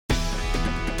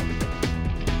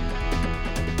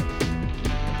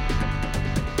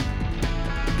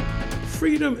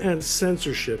Freedom and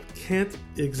censorship can't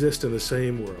exist in the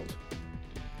same world.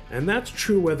 And that's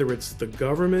true whether it's the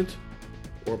government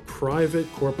or private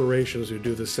corporations who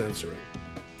do the censoring.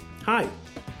 Hi,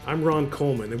 I'm Ron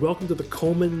Coleman, and welcome to the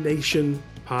Coleman Nation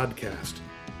podcast.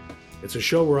 It's a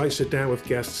show where I sit down with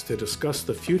guests to discuss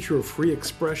the future of free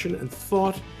expression and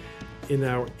thought in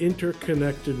our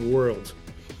interconnected world.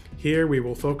 Here we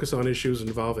will focus on issues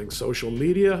involving social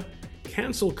media,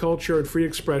 cancel culture, and free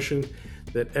expression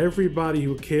that everybody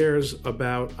who cares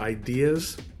about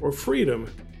ideas or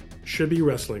freedom should be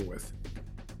wrestling with.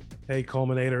 Hey,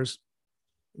 Culminators.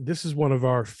 This is one of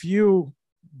our few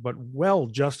but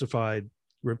well-justified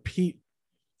repeat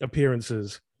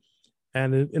appearances.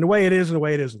 And in a way it is, in a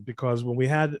way it isn't, because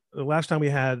the last time we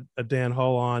had a Dan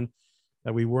Hull on,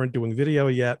 we weren't doing video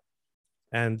yet.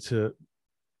 And to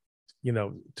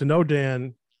know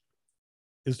Dan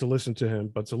is to listen to him,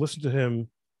 but to listen to him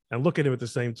and look at him at the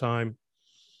same time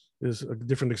is a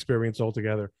different experience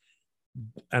altogether.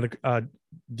 And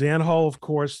Dan Hull, of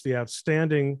course, the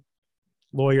outstanding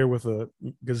lawyer with a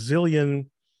gazillion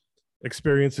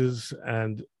experiences,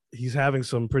 and he's having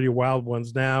some pretty wild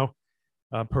ones now.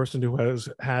 A person who has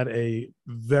had a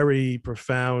very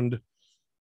profound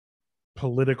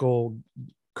political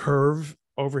curve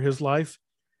over his life.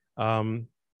 Dan,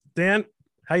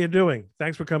 how you doing?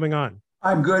 Thanks for coming on.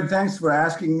 I'm good. Thanks for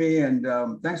asking me, and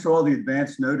thanks for all the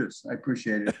advance notice. I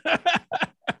appreciate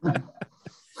it.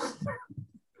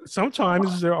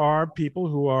 Sometimes there are people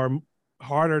who are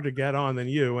harder to get on than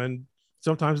you, and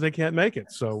sometimes they can't make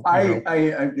it. So I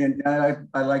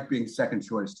like being second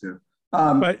choice too.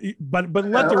 But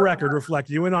let the record reflect.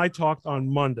 You and I talked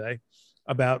on Monday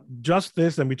about just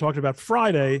this, and we talked about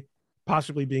Friday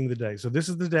possibly being the day. So this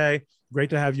is the day. Great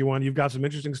to have you on. You've got some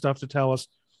interesting stuff to tell us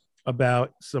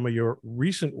about some of your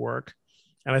recent work,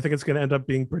 and I think it's going to end up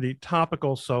being pretty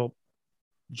topical. So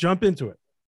jump into it.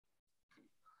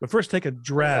 But first, take a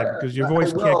drag because your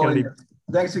voice can't get any.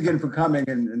 Thanks again for coming.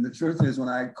 And the truth is, when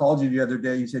I called you the other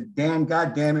day, you said, "Dan,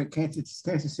 God damn it, can't you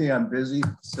see I'm busy?"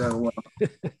 So,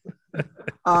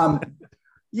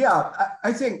 yeah,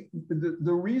 I think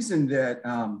the reason that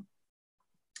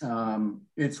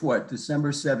it's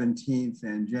December 17th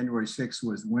and January 6th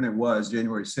was when it was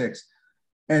January 6th.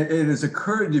 And it has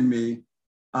occurred to me,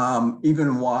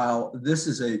 even while this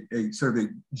is a sort of a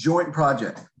joint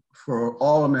project for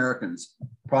all Americans,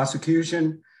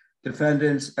 prosecution,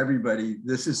 defendants, everybody.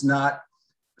 This is not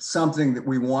something that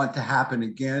we want to happen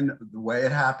again the way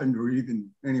it happened, or even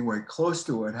anywhere close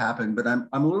to what happened. But I'm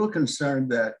a little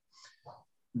concerned that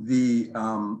the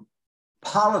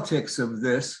politics of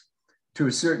this, to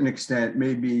a certain extent,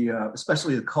 may be,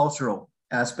 especially the cultural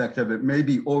aspect of it, may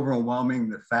be overwhelming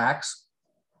the facts.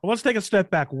 Well, let's take a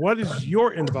step back. What is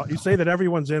your involvement? You say that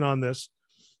everyone's in on this,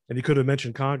 and you could have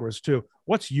mentioned Congress too.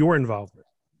 What's your involvement?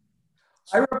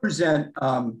 I represent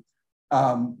one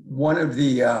of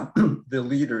the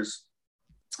leaders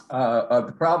of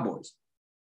the Proud Boys,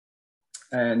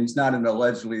 and he's not an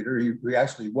alleged leader. He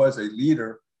actually was a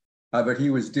leader, but he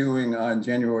was doing on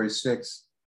January 6th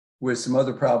with some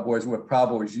other Proud Boys what Proud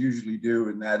Boys usually do,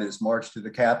 and that is march to the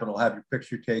Capitol, have your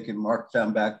picture taken, march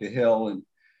down back the hill, and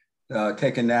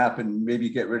take a nap and maybe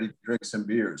get ready to drink some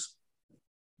beers.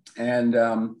 And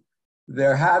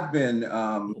there have been...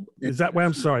 is that why?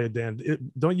 I'm sorry, Dan.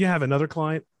 Don't you have another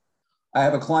client? I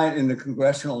have a client in the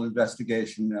congressional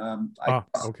investigation.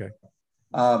 Okay.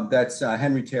 That's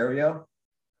Henry Theriault.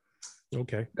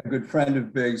 Okay. A good friend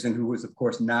of Biggs, and who was, of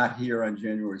course, not here on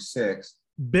January 6th.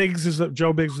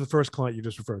 Joe Biggs is the first client you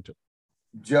just referred to.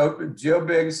 Joe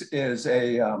Biggs is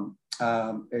a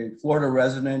Florida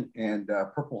resident and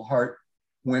Purple Heart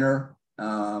winner,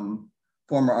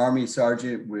 former Army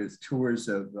sergeant with tours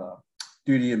of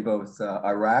duty in both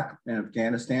Iraq and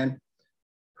Afghanistan,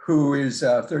 who is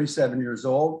 37 years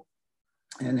old.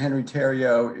 And Henry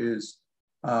Theriault is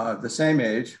the same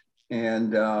age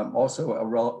and also a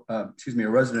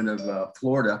resident of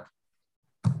Florida,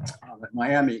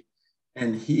 Miami.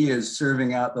 And he is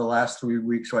serving out the last 3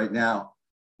 weeks right now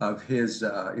of his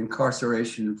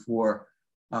incarceration for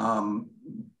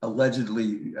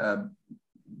allegedly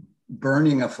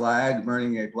burning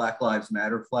a Black Lives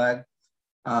Matter flag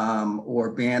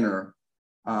or banner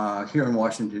here in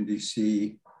Washington,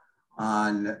 D.C.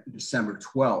 on December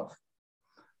 12th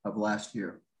of last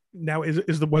year. Now,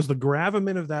 was the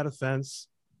gravamen of that offense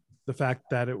the fact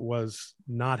that it was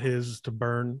not his to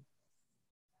burn?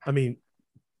 I mean,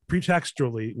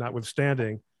 pretextually,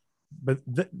 notwithstanding, but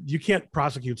you can't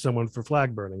prosecute someone for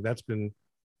flag burning. That's been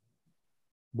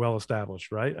well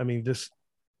established, right? I mean,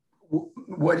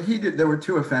 what he did, there were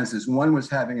two offenses. One was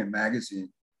having a magazine,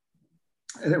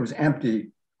 and it was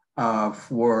empty,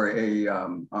 for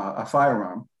a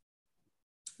firearm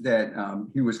that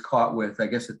he was caught with, I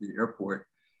guess, at the airport.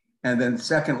 And then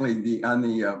secondly,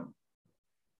 the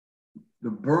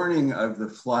burning of the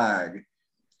flag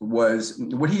was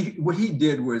what he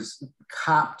did was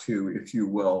cop to, if you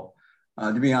will.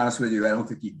 To be honest with you, I don't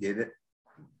think he did it.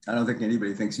 I don't think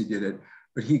anybody thinks he did it,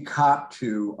 but he copped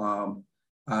to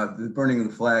the burning of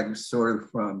the flag, sort of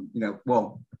from,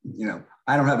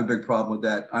 I don't have a big problem with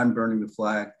that. I'm burning the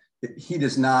flag. He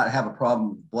does not have a problem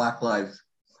with Black Lives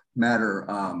Matter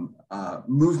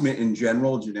movement in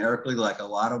general, generically, like a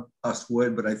lot of us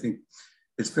would. But I think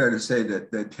it's fair to say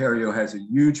that Theriault has a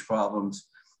huge problems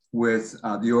with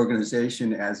the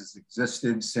organization as it's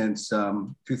existed since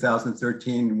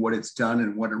 2013, and what it's done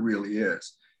and what it really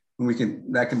is.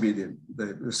 And that can be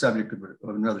the subject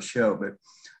of another show. But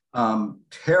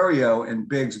Theriault and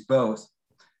Biggs both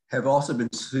have also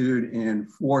been sued in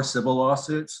 4 civil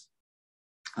lawsuits,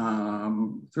 3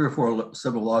 or 4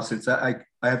 civil lawsuits. I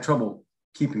have trouble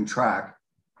keeping track.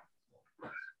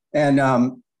 And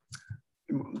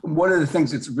one of the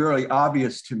things that's really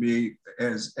obvious to me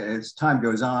as time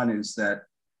goes on is that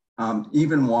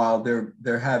even while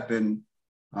there have been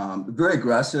very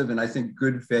aggressive and I think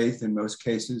good faith in most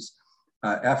cases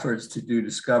efforts to do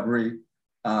discovery,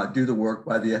 do the work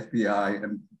by the FBI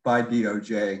and by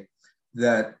DOJ,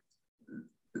 that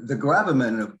the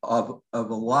gravamen of a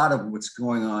lot of what's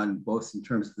going on, both in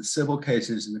terms of the civil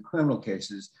cases and the criminal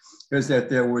cases, is that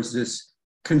there was this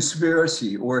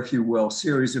conspiracy, or if you will,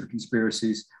 series of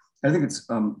conspiracies. I think it's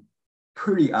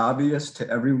pretty obvious to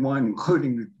everyone,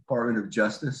 including the Department of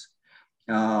Justice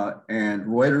and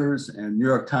Reuters and New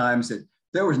York Times, that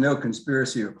there was no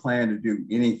conspiracy or plan to do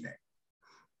anything.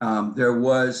 There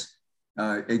was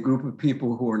a group of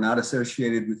people who were not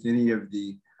associated with any of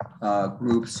the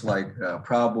groups like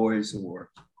Proud Boys or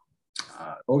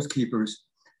Oath Keepers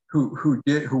who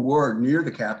were near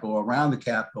the Capitol, around the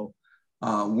Capitol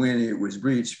when it was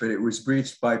breached, but it was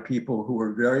breached by people who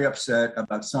were very upset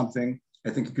about something. I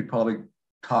think you could probably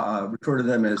refer to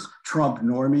them as Trump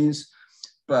normies,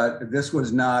 but this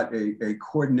was not a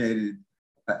coordinated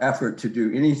effort to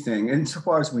do anything,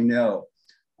 insofar as we know,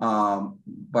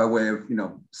 by way of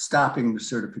stopping the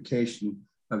certification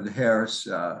of the Harris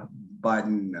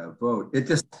Biden vote.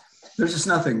 There's just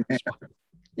nothing there.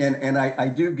 And I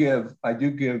do give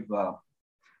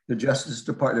the Justice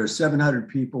Department, there are 700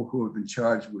 people who have been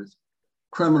charged with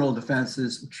criminal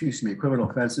offenses.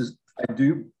 I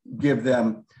do give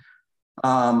them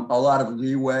a lot of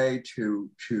leeway to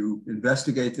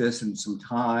investigate this and some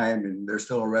time, and they're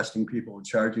still arresting people and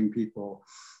charging people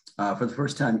for the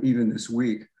first time even this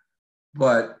week.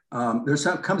 But comes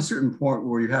a certain point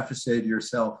where you have to say to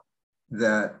yourself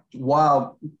that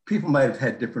while people might have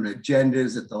had different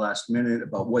agendas at the last minute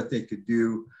about what they could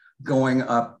do going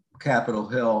up Capitol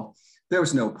Hill, there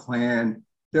was no plan,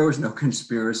 there was no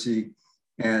conspiracy.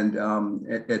 And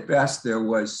at best, there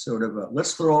was sort of a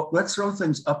let's throw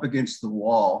things up against the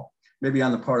wall, maybe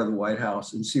on the part of the White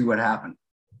House, and see what happened.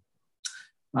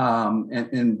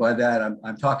 And by that,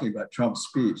 I'm talking about Trump's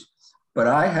speech. But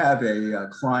I have a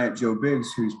client, Joe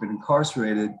Biggs, who's been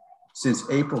incarcerated since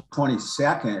April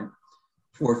 22nd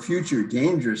for future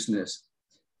dangerousness.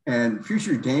 And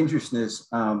future dangerousness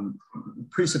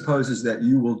presupposes that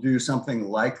you will do something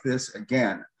like this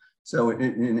again. So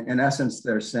in essence,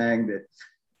 they're saying that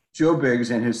Joe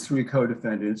Biggs and his 3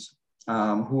 co-defendants,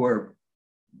 who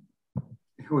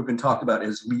have been talked about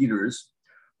as leaders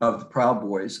of the Proud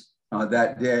Boys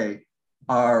that day,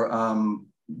 are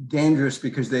dangerous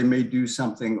because they may do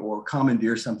something or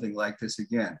commandeer something like this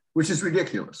again, which is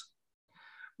ridiculous,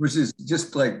 which is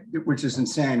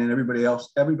insane. And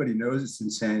everybody knows it's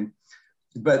insane.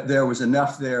 But there was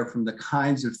enough there from the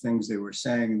kinds of things they were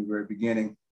saying in the very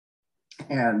beginning,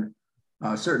 and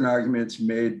certain arguments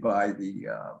made by the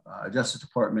Justice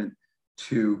Department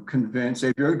to convince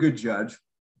a very good judge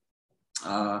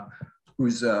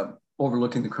who's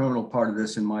overlooking the criminal part of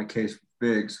this, in my case,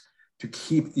 Biggs, to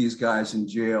keep these guys in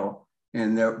jail.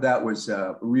 And that was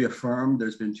reaffirmed.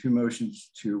 There's been 2 motions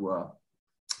to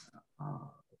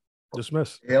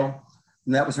dismiss. Jail.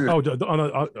 And that was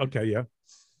okay, yeah.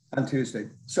 On Tuesday.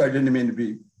 Sorry, I didn't mean to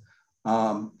be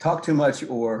talk too much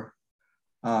or.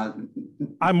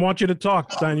 I want you to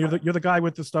talk, Stein. You're the guy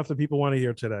with the stuff that people want to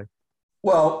hear today.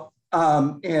 Well,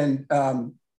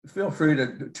 feel free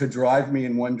to drive me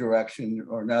in one direction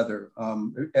or another,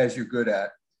 as you're good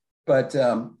at. But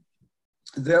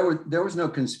there was no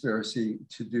conspiracy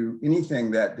to do anything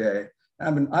that day.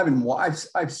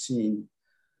 I've seen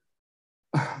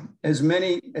as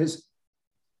many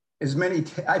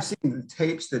I've seen the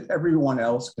tapes that everyone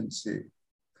else can see.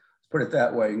 put it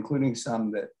that way, including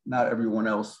some that not everyone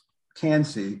else can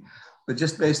see, but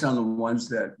just based on the ones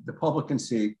that the public can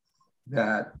see,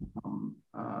 that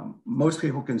most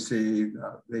people can see.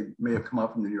 They may have come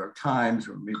up from the New York Times,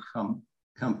 or may come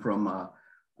from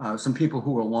some people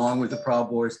who are along with the Proud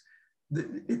Boys.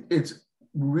 It's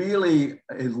really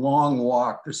a long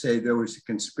walk to say there was a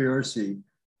conspiracy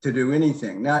to do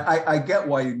anything. Now, I get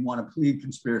why you'd want to plead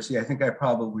conspiracy. I think I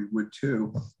probably would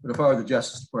too. But if I were the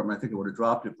Justice Department, I think I would have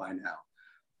dropped it by now.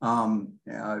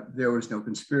 There was no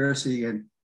conspiracy. And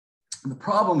the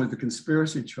problem with the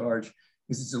conspiracy charge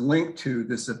is it's a link to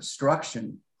this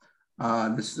obstruction,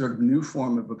 this sort of new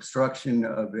form of obstruction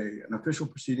of an official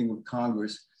proceeding with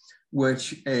Congress,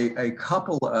 which a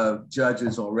couple of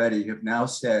judges already have now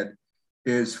said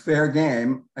is fair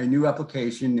game, a new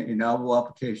application, a novel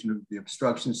application of the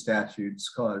obstruction statute.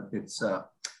 It's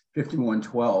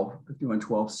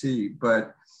 5112C,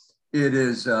 but it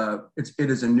is a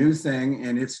new thing,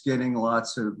 and it's getting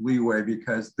lots of leeway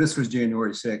because this was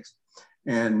January 6th,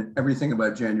 and everything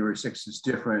about January 6th is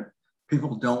different.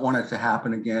 People don't want it to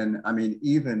happen again. I mean,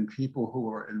 even people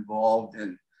who are involved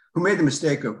in, who made the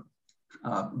mistake of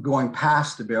going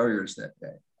past the barriers that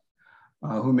day,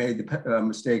 who made the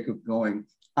mistake of going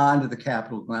onto the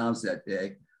Capitol grounds that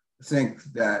day, think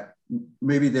that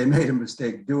maybe they made a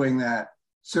mistake doing that.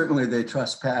 Certainly they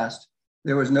trespassed.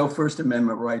 There was no First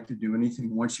Amendment right to do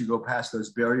anything once you go past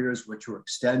those barriers, which were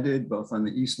extended both on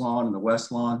the East Lawn and the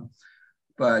West Lawn.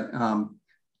 But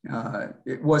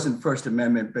it wasn't First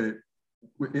Amendment, but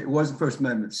it wasn't First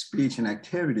Amendment speech and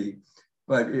activity,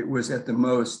 but it was at the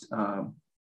most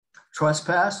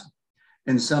trespass.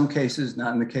 In some cases,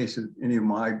 not in the case of any of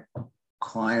my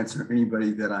clients or anybody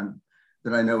that I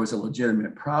know is a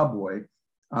legitimate Proud Boy.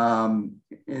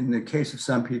 In the case of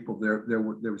some people, there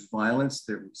was violence.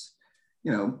 There was,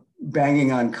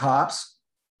 banging on cops,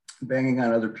 banging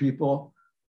on other people,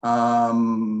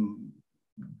 going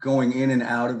in and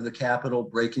out of the Capitol,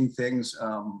 breaking things.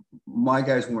 My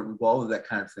guys weren't involved with that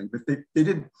kind of thing, but they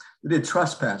did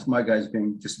trespass. My guys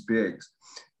being just bigs,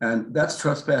 and that's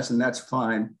trespass, and that's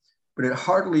fine. But it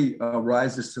hardly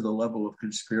rises to the level of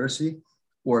conspiracy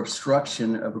or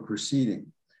obstruction of a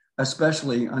proceeding,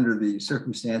 especially under the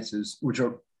circumstances, which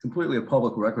are completely a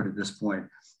public record at this point,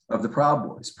 of the Proud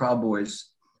Boys. Proud Boys,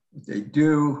 what they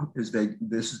do is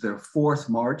this is their fourth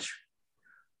march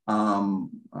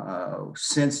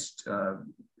since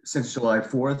July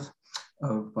 4th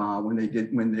of when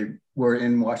they were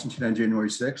in Washington on January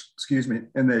 6th, excuse me.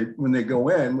 And when they go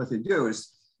in, what they do is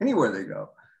anywhere they go,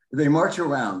 they march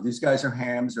around. These guys are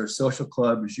hams. They're a social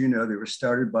club. As you know, they were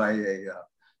started by a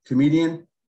comedian.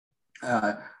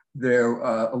 They're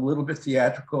a little bit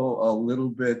theatrical, a little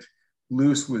bit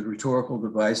loose with rhetorical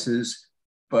devices,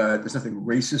 but there's nothing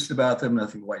racist about them,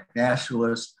 nothing white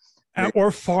nationalist.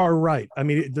 Or far right. I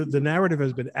mean, the narrative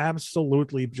has been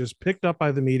absolutely just picked up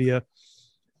by the media.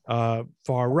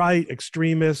 Far right,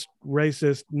 extremist,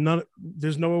 racist.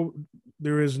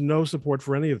 There is no support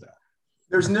for any of that.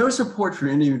 There's no support for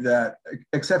any of that,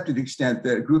 except to the extent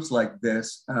that groups like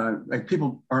this, like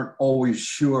people aren't always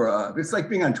sure of. It's like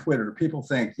being on Twitter. People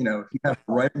think, if you have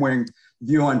a right-wing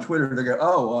view on Twitter, they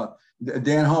go,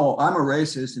 Dan Hall, I'm a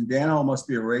racist, and Dan Hall must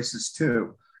be a racist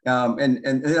too. And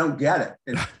they don't get it.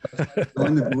 And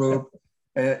join the group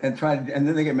and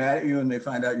then they get mad at you and they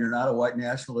find out you're not a white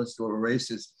nationalist or a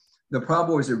racist. The Proud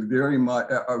Boys are very much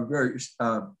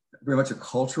a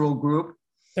cultural group.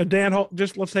 Dan,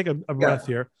 let's take a breath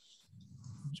here.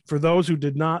 For those who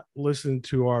did not listen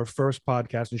to our first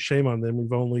podcast, and shame on them,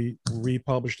 we've only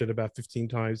republished it about 15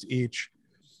 times each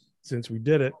since we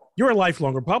did it. You're a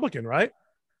lifelong Republican, right?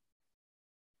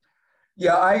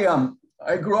 Yeah,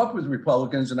 I grew up with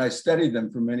Republicans and I studied them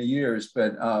for many years,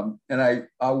 but and I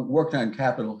worked on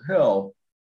Capitol Hill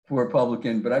for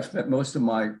Republican, but I've spent most of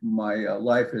my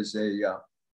life as a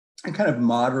kind of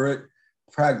moderate,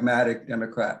 pragmatic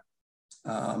Democrat.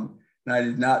 And I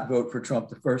did not vote for Trump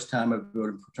the first time. I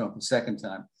voted for Trump the second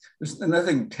time. There's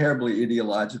nothing terribly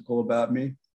ideological about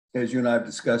me, as you and I have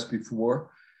discussed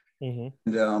before.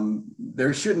 Mm-hmm. And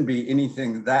there shouldn't be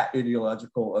anything that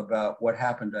ideological about what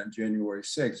happened on January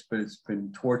 6th, but it's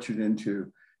been tortured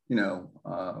into,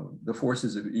 the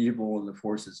forces of evil and the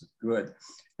forces of good.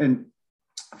 And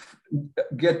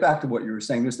get back to what you were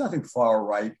saying. There's nothing far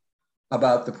right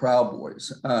about the Proud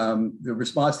Boys. The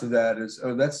response to that is,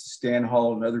 that's Stan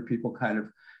Hall and other people kind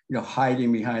of,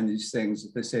 hiding behind these things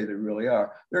that they say they really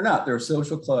are. They're not. They're a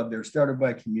social club. They were started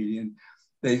by a comedian.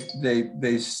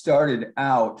 They started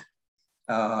out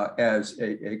as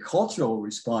a cultural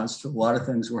response to a lot of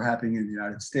things that were happening in the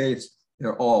United States.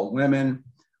 They're all women.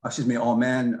 excuse me, all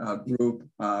men group.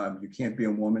 You can't be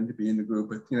a woman to be in the group,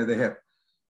 but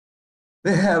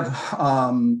they have.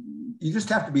 You just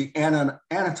have to be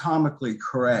anatomically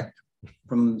correct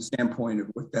from the standpoint of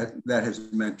what that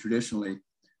has meant traditionally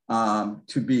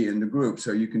to be in the group.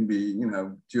 So you can be,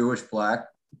 Jewish, Black,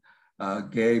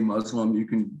 gay, Muslim. You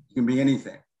can be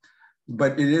anything.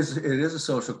 But it is a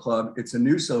social club. It's a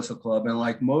new social club, and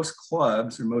like most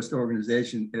clubs or most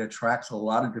organizations, it attracts a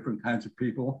lot of different kinds of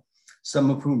people. Some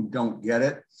of whom don't get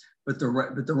it, but the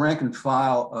rank and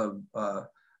file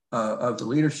of the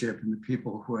leadership and the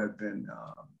people who have been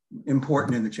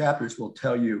important in the chapters will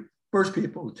tell you. First,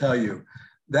 people will tell you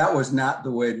that was not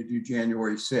the way to do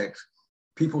January 6th.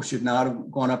 People should not have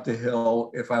gone up the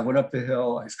hill. If I went up the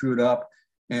hill, I screwed up.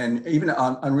 And even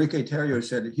Enrique Tarrio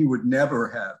said that he would never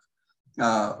have,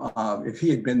 if he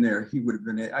had been there, he would have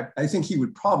been, I think he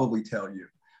would probably tell you,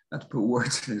 not to put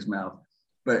words in his mouth,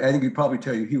 but I think he'd probably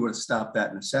tell you he would have stopped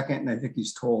that in a second. And I think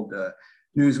he's told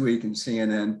Newsweek and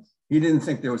CNN, he didn't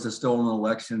think there was a stolen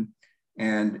election.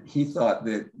 And he thought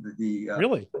that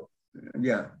really?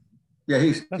 Yeah. Yeah,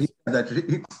 he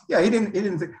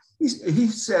didn't think, he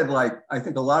said, like, I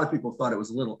think a lot of people thought it was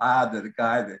a little odd that a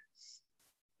guy that,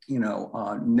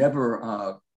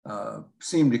 never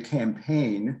seemed to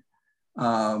campaign,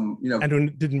 and who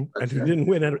didn't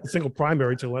win a single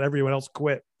primary to let everyone else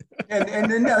quit.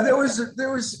 and then there's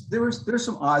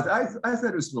some odds. I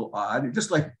thought it was a little odd,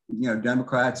 just like,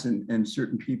 Democrats and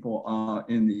certain people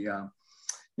in the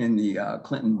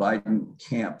Clinton Biden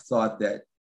camp thought that,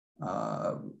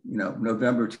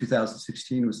 November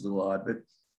 2016 was a little odd, but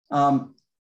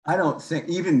I don't think,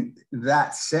 even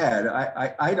that said,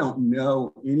 I don't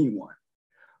know anyone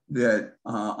that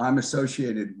I'm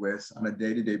associated with on a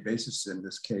day-to-day basis in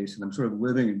this case, and I'm sort of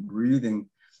living and breathing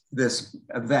this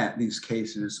event, these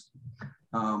cases,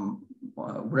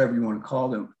 whatever you want to call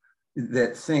them,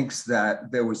 that thinks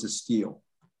that there was a steal.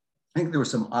 I think there were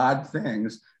some odd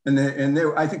things, and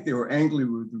I think they were angry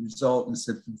with the result and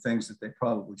said some things that they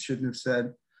probably shouldn't have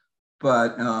said.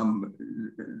 But I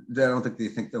don't think they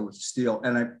think there was a steal,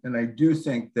 and I do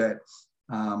think that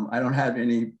I don't have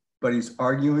anybody's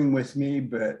arguing with me,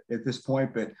 but at this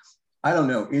point, but I don't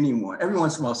know anyone. Every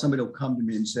once in a while, somebody will come to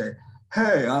me and say,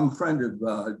 "Hey, I'm a friend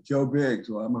of Joe Biggs,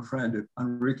 or I'm a friend of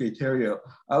Enrique Tarrio.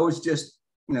 I was just,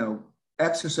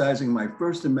 exercising my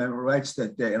First Amendment rights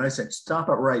that day." And I said, "Stop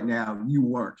it right now. You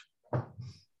weren't.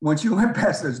 Once you went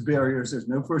past those barriers, there's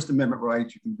no First Amendment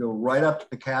rights. You can go right up to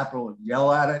the Capitol and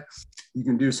yell at it. You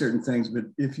can do certain things. But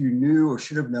if you knew or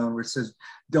should have known where it says,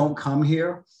 'Don't come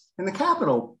here,' and the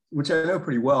Capitol, which I know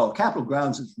pretty well, Capitol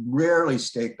grounds is rarely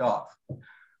staked off.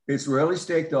 It's rarely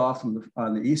staked off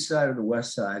on the east side or the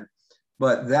west side.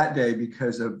 But that day,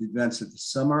 because of the events of the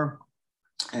summer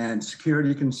and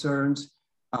security concerns,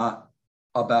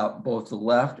 about both the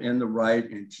left and the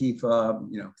right, Antifa,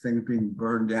 things being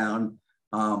burned down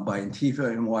by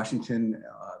Antifa in Washington,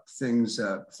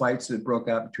 fights that broke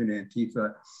out between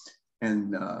Antifa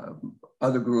and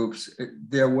other groups.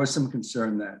 There was some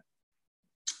concern that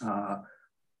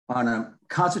on a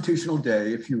constitutional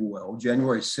day, if you will,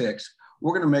 January 6th,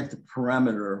 we're going to make the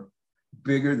perimeter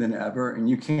bigger than ever, and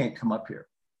you can't come up here.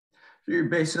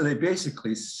 So they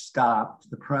basically stopped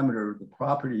the perimeter of the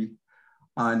property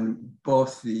on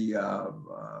both the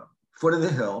foot of the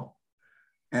hill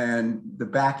and the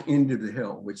back end of the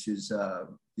hill, which is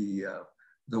the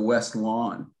west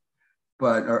lawn,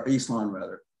 or east lawn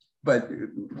rather. But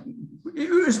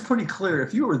it was pretty clear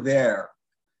if you were there,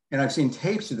 and I've seen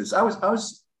tapes of this. I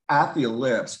was at the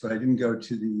Ellipse, but I didn't go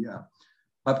to the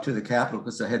up to the Capitol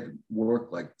because I had to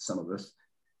work like some of us.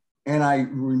 And I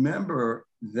remember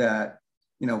that,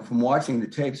 from watching the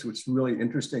tapes, which is really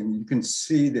interesting, you can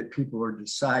see that people are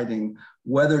deciding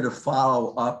whether to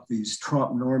follow up these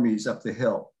Trump normies up the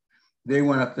hill. They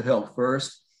went up the hill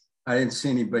first. I didn't see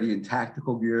anybody in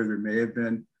tactical gear. There may have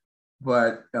been,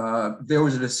 but there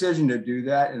was a decision to do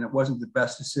that, and it wasn't the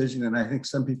best decision. And I think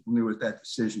some people knew what that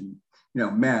decision,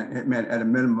 meant. It meant at a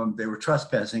minimum they were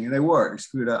trespassing, and they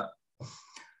screwed up.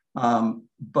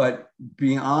 But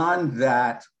beyond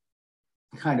that,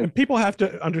 and people have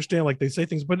to understand, like they say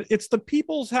things, but it's the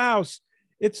people's house.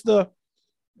 It's the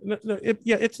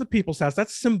people's house.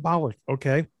 That's symbolic,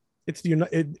 okay?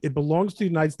 It belongs to the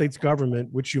United States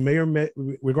government, which you may or may,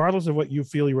 regardless of what you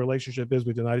feel your relationship is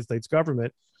with the United States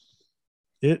government,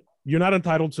 you're not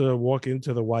entitled to walk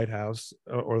into the White House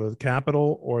or the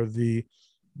Capitol or the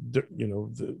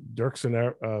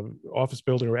Dirksen office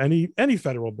building or any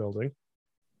federal building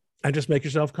and just make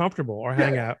yourself comfortable or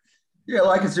hang out. Yeah,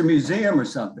 like it's a museum or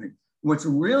something. What's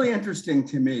really interesting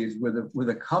to me is with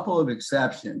a couple of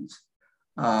exceptions,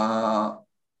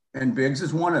 and Biggs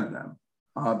is one of them,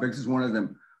 Biggs is one of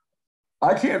them.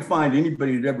 I can't find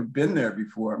anybody who'd ever been there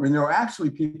before. I mean, there were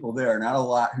actually people there, not a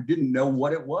lot, who didn't know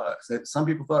what it was. That some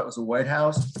people thought it was a White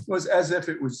House. It was as if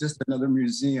it was just another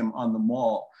museum on the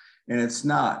mall, and it's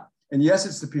not. And yes,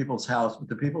 it's the People's House, but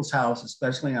the People's House,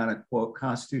 especially on a, quote,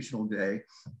 constitutional day,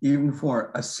 even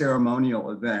for a ceremonial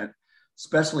event,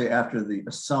 especially after the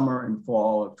summer and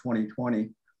fall of 2020,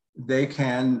 they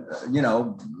can,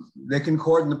 they can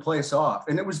cordon the place off.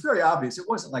 And it was very obvious. It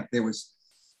wasn't like there was,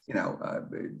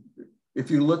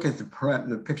 if you look at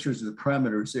the pictures of the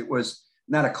perimeters, it was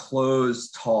not a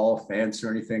closed, tall fence or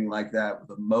anything like that with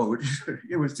a moat.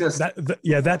 It was just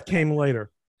that came later.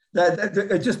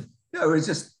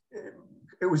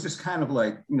 It was just kind of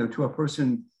like, to a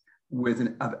person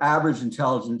of average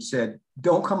intelligence said,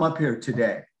 "Don't come up here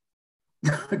today.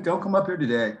 Don't come up here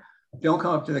today. Don't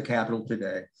come up to the Capitol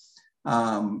today."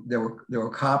 There were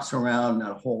cops around,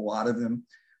 not a whole lot of them,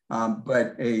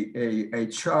 but a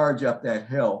charge up that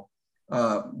hill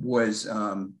was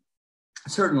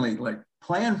certainly like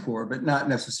planned for, but not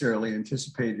necessarily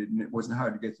anticipated, and it wasn't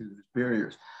hard to get through those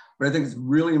barriers. But I think it's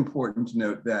really important to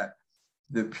note that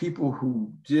the people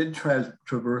who did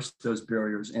traverse those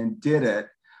barriers and did it,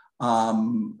 they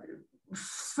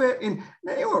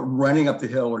weren't running up the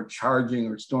hill or charging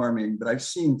or storming, but I've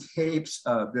seen tapes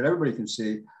that everybody can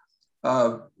see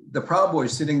of the Proud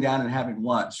Boys sitting down and having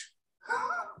lunch.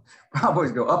 Proud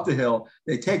Boys go up the hill,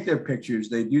 they take their pictures,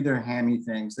 they do their hammy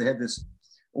things. They had this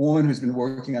woman who's been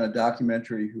working on a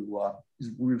documentary who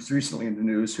was recently in the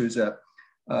news, who's a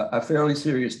fairly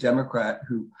serious Democrat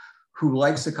who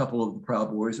likes a couple of the Proud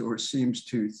Boys, or seems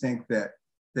to think that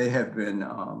they have been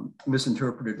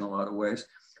misinterpreted in a lot of ways.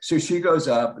 So she goes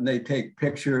up and they take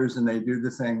pictures and they do the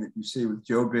thing that you see with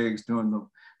Joe Biggs doing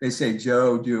they say,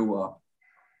 "Joe, do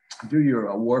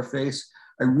your war face."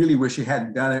 I really wish he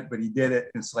hadn't done it, but he did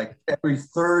it. It's like every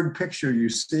third picture you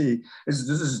see this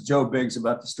is Joe Biggs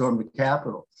about to storm the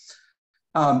Capitol.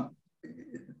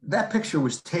 That picture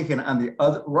was taken on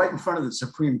right in front of the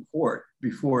Supreme Court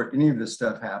before any of this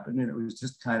stuff happened. And it was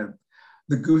just kind of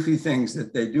the goofy things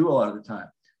that they do a lot of the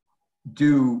time.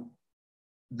 Do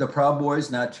the Proud Boys,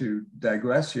 not to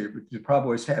digress here, but do the Proud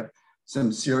Boys have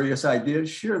some serious ideas?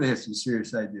 Sure, they have some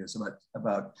serious ideas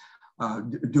about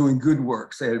doing good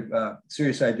works. They have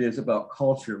serious ideas about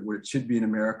culture, what it should be in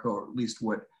America, or at least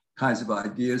what kinds of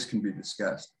ideas can be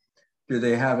discussed. Do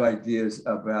they have ideas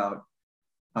about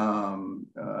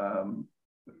Antifa?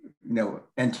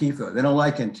 They don't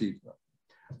like Antifa.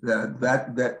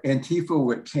 That Antifa,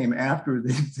 what came after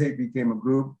they became a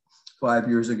group 5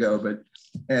 years ago. But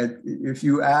if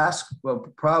you ask a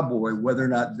Proud Boy whether or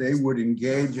not they would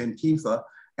engage Antifa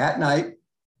at night,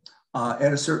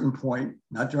 at a certain point,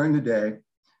 not during the day,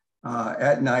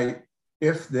 at night,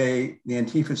 if the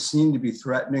Antifa seemed to be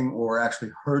threatening or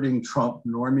actually hurting Trump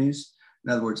normies,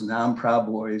 in other words, non-Proud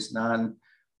Boys,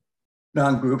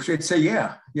 non-groups, they'd say,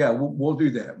 yeah, we'll do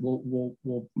that.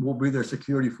 We'll be their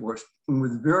security force. And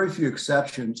with very few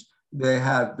exceptions, they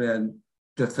have been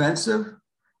defensive.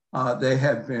 They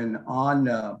have been on,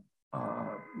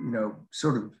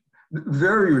 sort of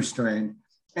very restrained.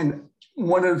 And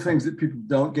one of the things that people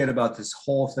don't get about this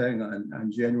whole thing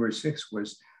on January 6th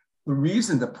was the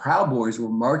reason the Proud Boys were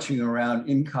marching around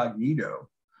incognito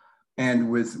and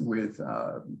with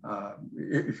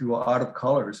if you will, out of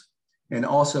colors, and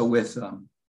also with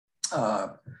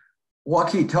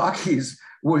walkie-talkies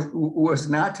was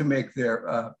not to make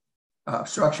their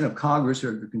obstruction of Congress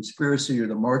or the conspiracy or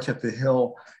the march up the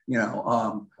hill,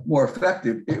 more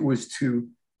effective. It was to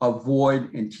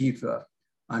avoid Antifa.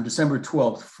 On December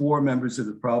 12th, 4 members of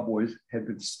the Proud Boys had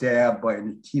been stabbed by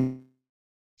an Antifa.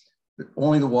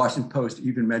 Only the Washington Post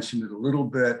even mentioned it a little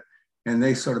bit, and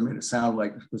they sort of made it sound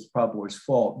like it was Proud Boys'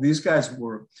 fault. These guys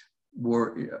were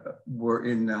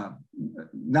in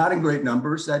not in great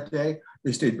numbers that day.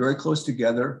 They stayed very close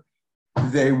together.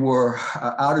 They were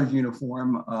out of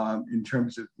uniform in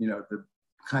terms of the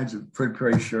kinds of Fred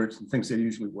Perry shirts and things they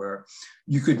usually wear.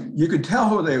 You could tell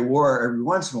who they were every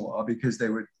once in a while because they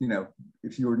would,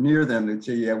 if you were near them, they'd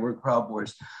say, "Yeah, we're Proud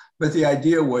Boys." But the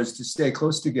idea was to stay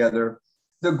close together.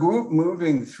 The group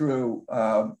moving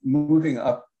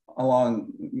up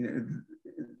along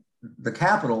the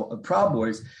Capitol of Proud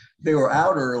Boys, they were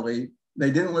out early. They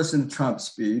didn't listen to Trump's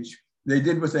speech. They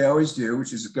did what they always do,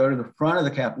 which is go to the front of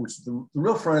the Capitol, which is the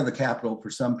real front of the Capitol for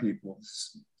some people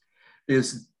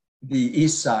is the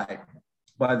east side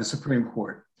by the Supreme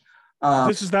Court.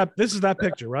 This is that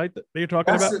picture, right? That you're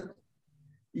talking about?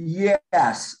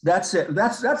 Yes, that's it.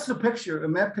 That's the picture.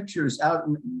 And that picture is out.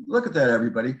 Look at that,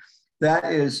 everybody.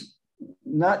 That is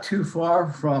not too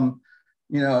far from,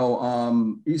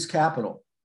 East Capitol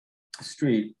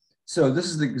Street. So this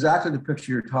is exactly the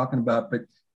picture you're talking about, but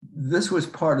this was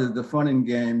part of the fun and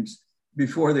games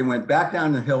before they went back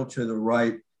down the hill to the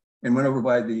right and went over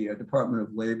by the Department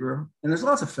of Labor. And there's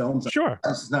lots of films. Sure.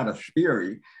 This is not a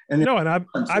theory. And no, and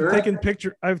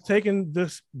I've taken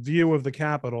this view of the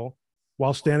Capitol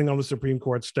while standing on the Supreme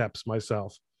Court steps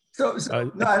myself. No,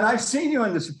 and I've seen you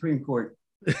in the Supreme Court.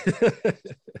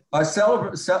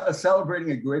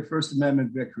 Celebrating a great First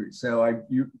Amendment victory. So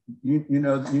you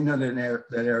know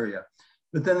that area.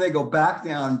 But then they go back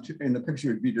down to, in the picture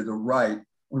would be to the right,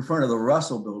 in front of the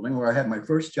Russell Building, where I had my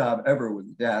first job ever with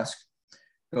a desk.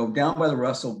 Go down by the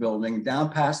Russell Building, down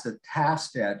past the Taft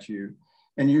statue,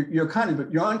 and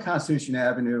you're on Constitution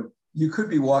Avenue. You could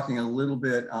be walking a little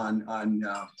bit on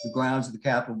the grounds of the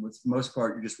Capitol, but for the most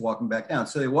part, you're just walking back down.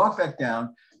 So they walk back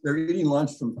down. They're eating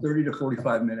lunch from 30 to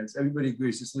 45 minutes. Everybody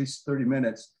agrees it's at least 30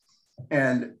 minutes.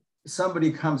 And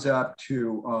somebody comes up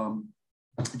to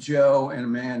Joe and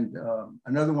Amanda,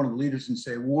 another one of the leaders, and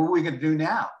say, well, what are we going to do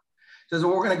now? He says,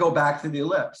 well, we're going to go back to the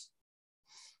ellipse.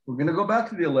 We're going to go back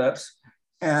to the ellipse.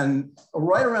 And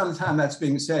right around the time that's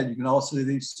being said, you can also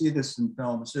see this in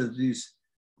film. So these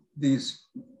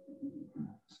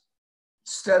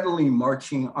steadily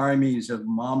marching armies of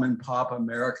mom and pop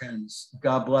Americans,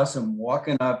 God bless them,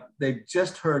 walking up. They've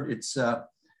just heard it's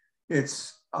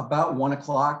about 1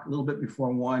 o'clock, a little bit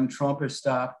before 1. Trump has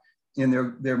stopped, and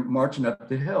they're marching up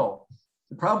the hill.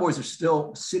 The Proud Boys are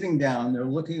still sitting down. They're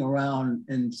looking around,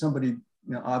 and somebody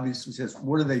obviously says,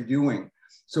 "What are they doing?"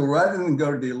 So rather than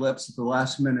go to the ellipse at the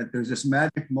last minute, there's this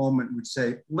magic moment which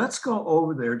say, "Let's go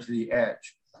over there to the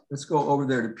edge. Let's go over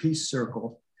there to Peace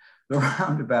Circle, the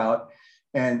roundabout."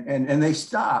 And they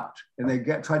stopped, and they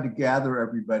tried to gather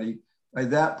everybody. By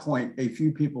that point, a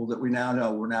few people that we now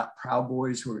know were not Proud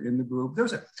Boys who were in the group. There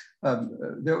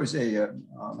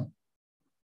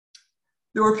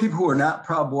were people who were not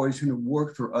Proud Boys who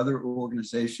worked for other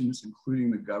organizations,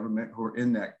 including the government, who were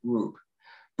in that group.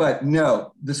 But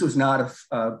no, this was not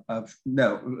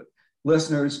no,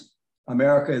 listeners,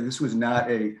 America, this was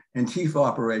not a Antifa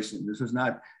operation. This was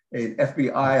not an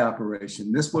FBI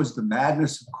operation. This was the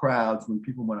madness of crowds when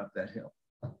people went up that hill.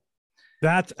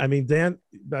 Dan,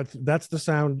 that's the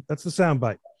sound. That's the sound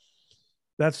bite.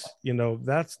 That's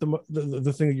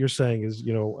the thing that you're saying is,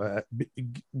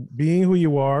 being who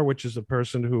you are, which is a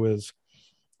person who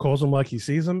calls them like he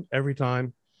sees them every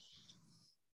time.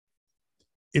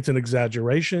 It's an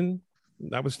exaggeration,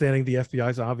 notwithstanding the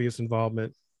FBI's obvious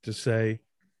involvement, to say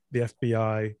the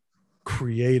FBI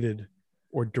created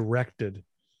or directed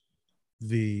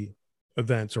the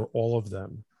events, or all of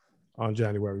them, on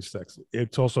January 6th.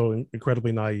 It's also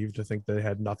incredibly naive to think they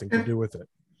had nothing to do with it.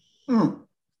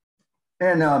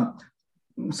 And I'm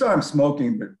sorry I'm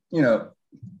smoking, but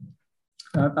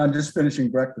I'm just finishing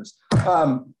breakfast.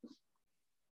 Oh,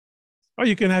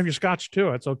 you can have your scotch too.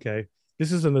 It's okay.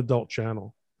 This is an adult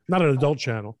channel. Not an adult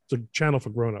channel. It's a channel for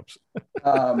grown-ups.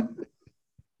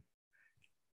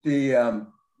 You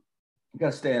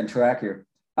got to stay on track here.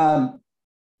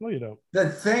 No, you don't.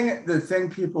 The thing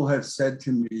people have said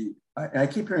to me, I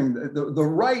keep hearing the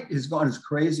right has gone as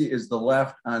crazy as the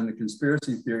left on the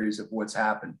conspiracy theories of what's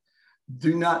happened.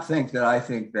 Do not think that I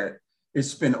think that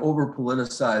it's been over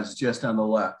politicized just on the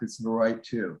left. It's the right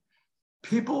too.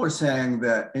 People are saying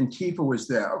that Antifa was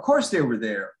there. Of course they were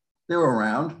there. They were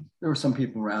around. There were some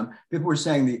people around. People were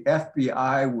saying the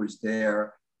FBI was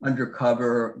there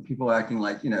undercover, people acting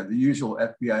like, the usual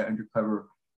FBI undercover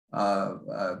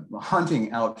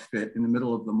hunting outfit in the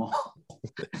middle of the mall.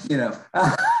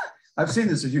 I've seen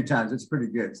this a few times. It's pretty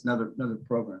good. It's another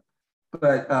program.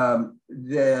 But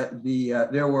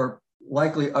there were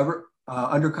likely other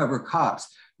undercover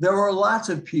cops. There were lots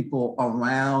of people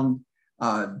around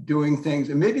doing things,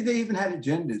 and maybe they even had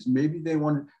agendas. Maybe they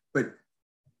wanted, but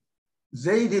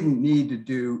they didn't need to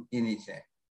do anything.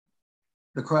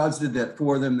 The crowds did that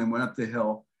for them, then went up the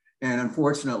hill. And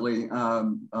unfortunately,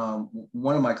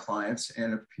 one of my clients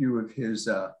and a few of his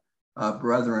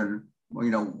brethren,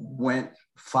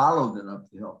 followed them up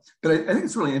the hill. But I think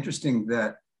it's really interesting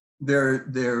that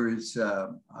there is,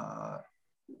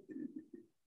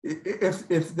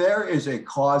 if there is a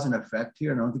cause and effect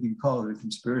here, and I don't think you can call it a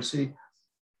conspiracy.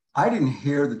 I didn't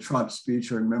hear the Trump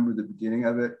speech or remember the beginning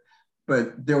of it,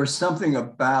 but there was something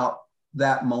about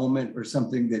that moment or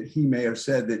something that he may have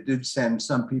said that did send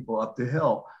some people up the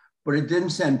hill, but it didn't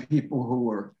send people who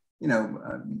were,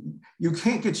 you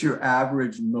can't get your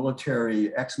average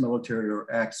military, ex-military or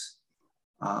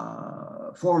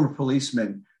former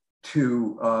policeman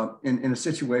to, in a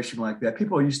situation like that.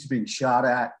 People are used to being shot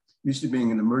at, used to being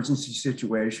in emergency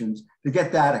situations, to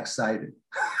get that excited.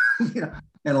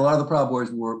 And a lot of the Proud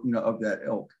Boys were, of that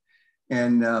ilk.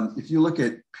 And if you look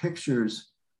at pictures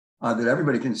that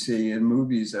everybody can see in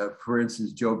movies, for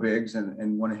instance, Joe Biggs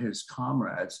and one of his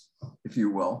comrades, if you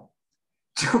will,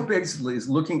 Joe Biggs is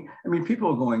looking, I mean,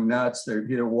 people are going nuts.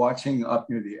 They're watching up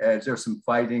near the edge. There's some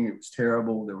fighting. It was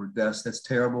terrible. There were deaths. That's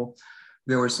terrible.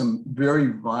 There were some very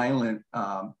violent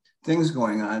things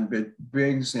going on, but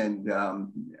Biggs and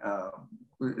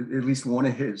at least one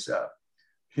of his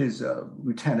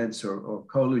lieutenants or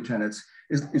co-lieutenants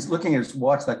is looking at his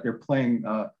watch like they're playing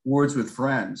Words with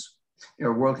Friends.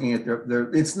 They're working at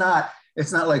their it's not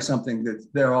like something that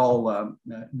they're all,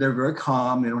 they're very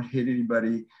calm. They don't hit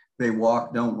anybody. They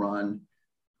walk, don't run.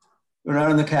 They're not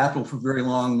in the Capitol for very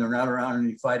long. They're not around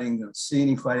any fighting. They don't see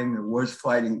any fighting. There was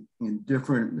fighting in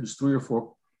there's 3 or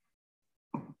 4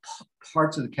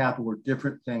 parts of the Capitol where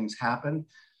different things happen.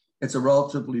 It's a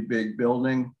relatively big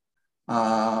building,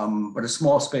 but a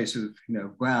small space of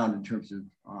ground in terms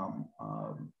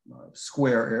of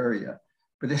square area.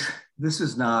 But this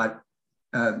is not,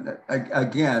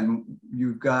 again,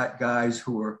 you've got guys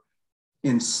who are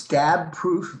in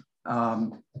stab-proof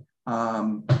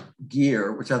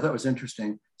gear, which I thought was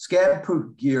interesting.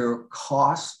 Scab-proof gear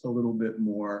costs a little bit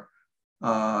more,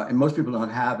 and most people don't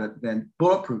have it, than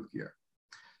bulletproof gear.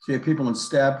 So you have people in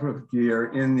stab-proof gear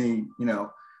in the,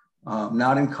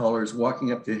 not in colors,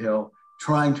 walking up the hill,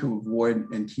 trying to avoid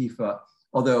Antifa.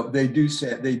 Although they do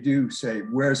say,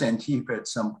 where's Antifa at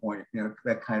some point,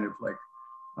 that kind of like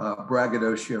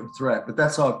braggadocio threat. But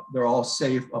that's all, they're all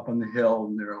safe up on the hill,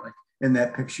 and they're like in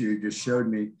that picture you just showed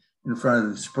me in front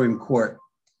of the Supreme Court.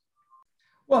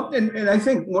 Well, and I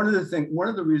think one of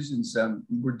the reasons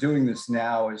we're doing this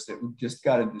now is that we've just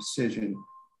got a decision,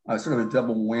 sort of a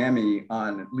double whammy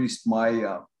on at least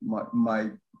my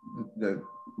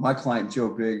client Joe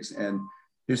Biggs and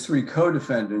his 3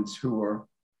 co-defendants who are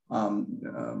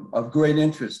of great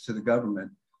interest to the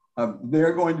government.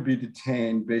 They're going to be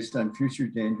detained based on future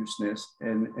dangerousness.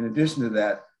 And in addition to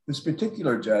that, this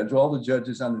particular judge, all the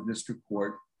judges on the district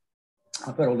court,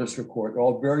 federal district court, are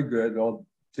all very good, all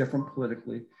different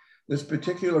politically. This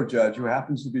particular judge, who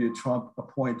happens to be a Trump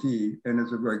appointee and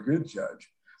is a very good judge,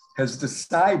 has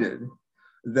decided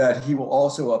that he will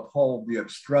also uphold the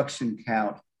obstruction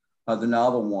count, the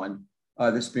novel one,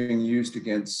 that's being used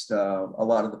against a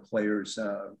lot of the players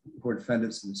who are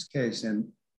defendants in this case. And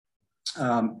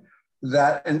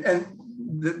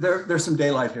there's some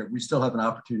daylight here. We still have an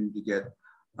opportunity to get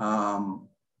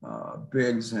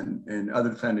Biggs and other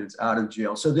defendants out of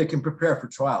jail so they can prepare for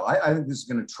trial. I think this is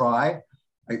going to try.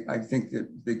 I think that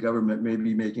the government may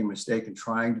be making a mistake in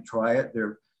trying to try it.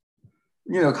 They're,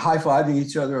 high-fiving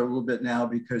each other a little bit now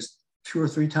because 2 or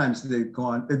 3 times they've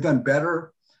done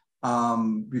better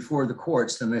before the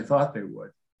courts than they thought they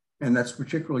would. And that's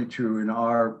particularly true in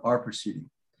our proceeding.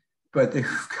 But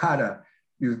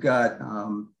you've got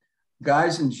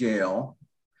guys in jail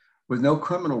with no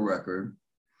criminal record.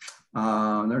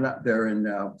 They're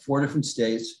in 4 different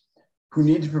states who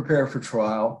need to prepare for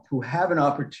trial, who have an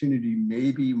opportunity,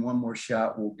 maybe one more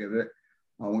shot, we'll give it.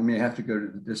 We may have to go to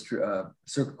the district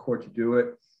circuit court to do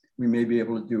it. We may be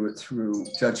able to do it through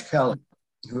Judge Kelly,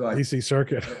 who DC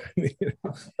Circuit,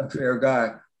 a fair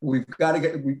guy. We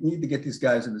need to get these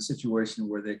guys in a situation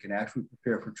where they can actually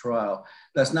prepare for trial.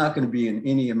 That's not going to be in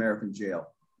any American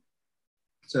jail.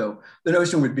 So the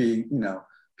notion would be,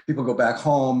 people go back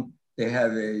home, they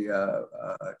have a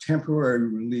temporary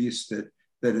release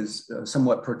that is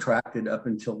somewhat protracted up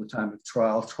until the time of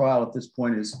trial. Trial at this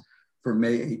point is for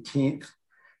May 18th.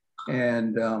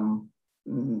 And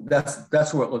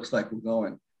that's where it looks like we're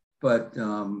going. But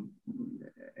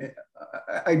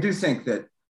I do think that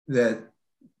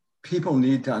people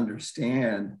need to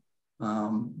understand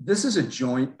this is a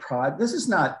joint project. This is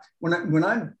not, when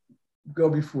I go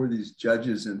before these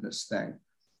judges in this thing,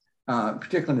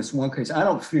 particularly in this one case, I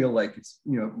don't feel like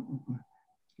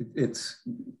it's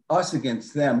us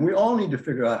against them. We all need to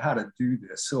figure out how to do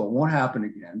this so it won't happen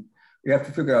again. We have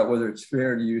to figure out whether it's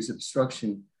fair to use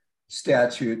obstruction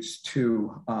statutes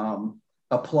to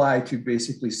apply to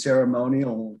basically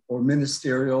ceremonial or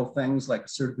ministerial things like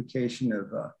certification of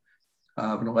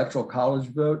an electoral college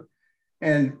vote.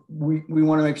 And we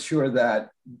want to make sure that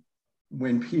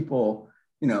when people,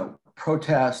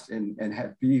 protest and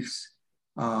have beefs,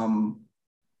 things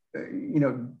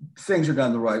are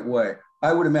done the right way.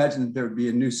 I would imagine that there would be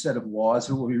a new set of laws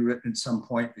that will be written at some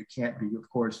point that can't be, of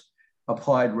course,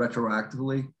 applied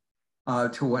retroactively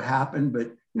to what happened.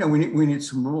 But we need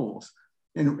some rules,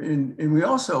 and we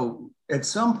also, at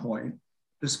some point,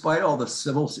 despite all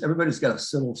the everybody's got a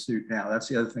civil suit now. That's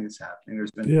the other thing that's happening.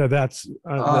 There's been that's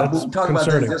we'll talk concerning. about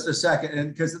that in just a second,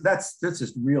 and because that's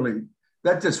just really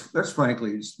that's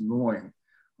frankly is annoying.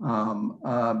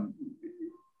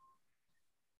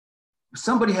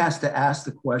 somebody has to ask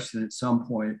the question at some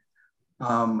point,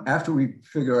 after we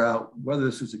figure out whether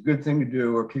this was a good thing to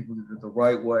do or people did it the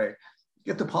right way,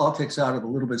 get the politics out of it a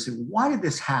little bit, say, why did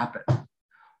this happen?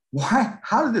 Why?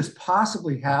 How did this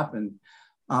possibly happen?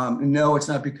 No, it's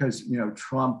not because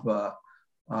Trump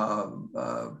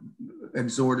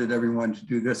exhorted everyone to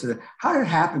do this. How did it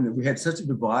happen that we had such a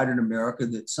divide in America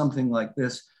that something like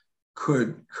this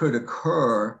could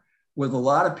occur with a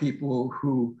lot of people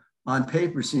who on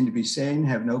paper seem to be sane,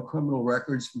 have no criminal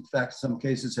records. In fact, some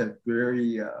cases have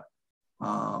very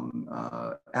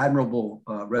admirable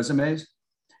resumes,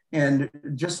 and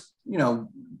just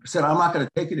said, I'm not going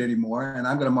to take it anymore, and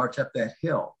I'm going to march up that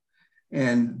hill.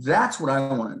 And that's what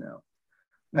I want to know.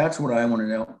 That's what I want to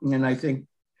know. And I think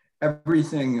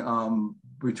everything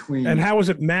between... And how was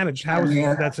it managed? How was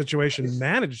that situation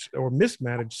managed or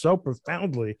mismanaged so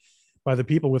profoundly by the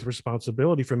people with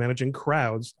responsibility for managing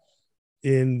crowds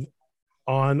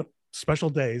on special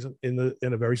days in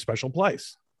a very special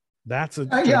place? That's a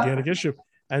gigantic issue.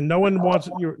 And no one wants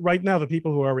right now. The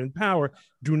people who are in power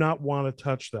do not want to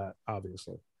touch that,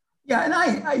 obviously. Yeah, and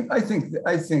I think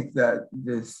that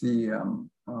the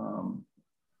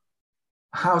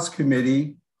House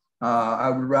committee, I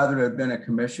would rather have been a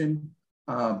commission,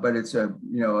 but it's a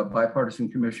bipartisan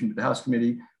commission. But the House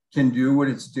committee can do what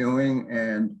it's doing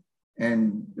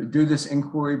and do this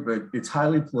inquiry, but it's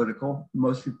highly political.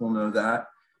 Most people know that.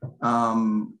 A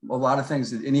lot of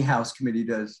things that any House committee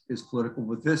does is political,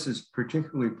 but this is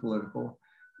particularly political,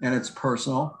 and it's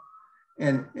personal.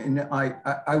 And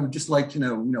I would just like to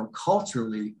know,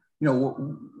 culturally,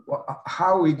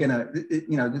 how are we going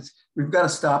to, we've got to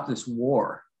stop this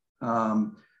war.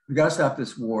 We've got to stop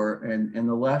this war, and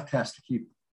the left has to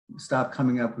stop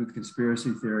coming up with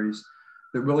conspiracy theories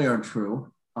that really aren't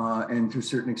true. And to a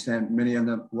certain extent, many on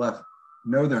the left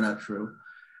know they're not true.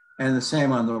 And the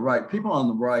same on the right. People on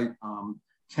the right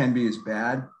can be as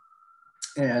bad.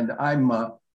 And I'm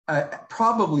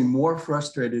probably more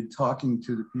frustrated talking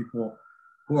to the people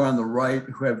who are on the right,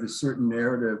 who have this certain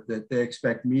narrative that they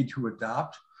expect me to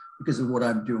adopt because of what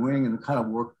I'm doing and the kind of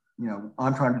work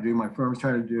I'm trying to do, my firm's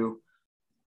trying to do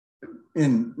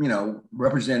in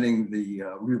representing the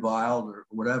reviled or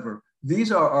whatever.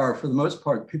 These are for the most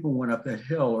part people who went up that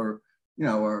hill, or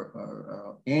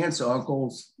our aunts,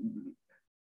 uncles,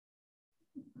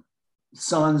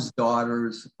 sons,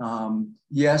 daughters.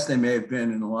 Yes, they may have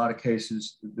been in a lot of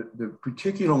cases the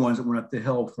particular ones that went up the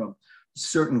hill from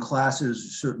certain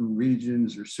classes, certain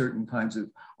regions, or certain kinds of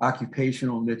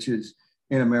occupational niches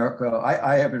in America.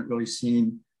 I haven't really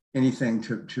seen anything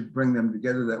to bring them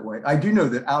together that way. I do know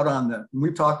that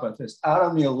we've talked about this, out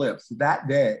on the ellipse that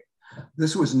day,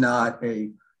 this was not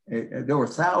there were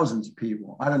thousands of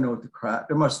people. I don't know what the crowd,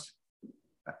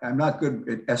 I'm not good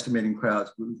at estimating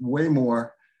crowds, but way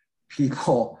more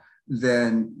people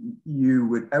than you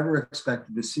would ever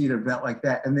expect to see at an event like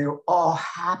that. And they were all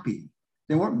happy.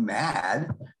 They weren't mad.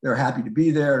 They were happy to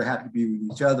be there. They're happy to be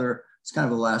with each other. It's kind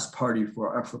of the last party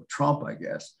for Trump, I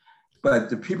guess. But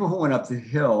the people who went up the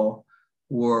hill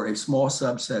were a small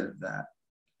subset of that.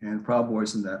 And Proud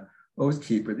Boys and the Oath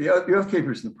Keeper. The Oath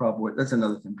Keepers and the Proud Boys, that's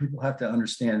another thing. People have to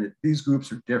understand that these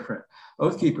groups are different.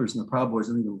 Oath Keepers and the Proud Boys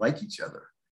don't even like each other.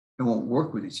 They won't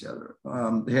work with each other.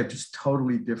 They have just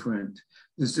totally different,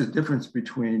 there's a difference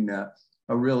between a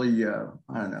really, I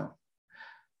don't know,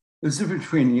 there's a difference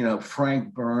between,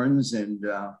 Frank Burns and,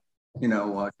 John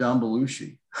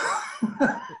Belushi.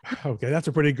 Okay, that's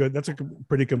a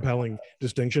pretty compelling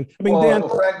distinction. I mean, Dan,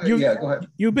 go ahead.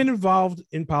 You've been involved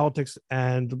in politics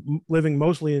and living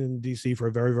mostly in DC for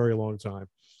a very, very long time.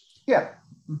 Yeah.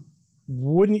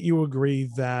 Wouldn't you agree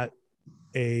that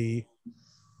a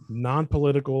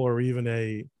non-political or even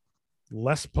a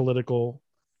less political,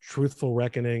 truthful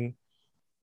reckoning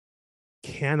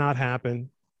cannot happen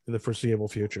in the foreseeable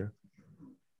future?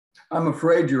 I'm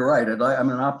afraid you're right. I'm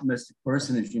an optimistic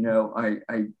person, as you know.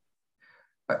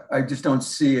 I just don't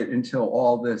see it until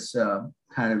all this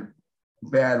kind of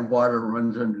bad water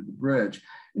runs under the bridge.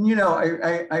 And,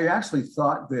 I actually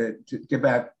thought that, to get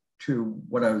back to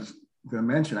what I was going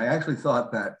to mention, I actually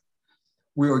thought that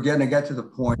we were going to get to the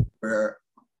point where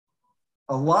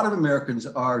a lot of Americans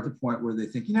are at the point where they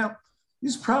think,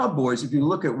 these Proud Boys, if you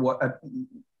look at what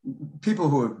people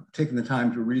who have taken the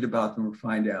time to read about them or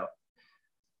find out,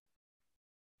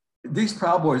 these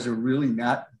Proud Boys are really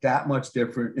not that much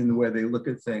different in the way they look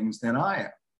at things than I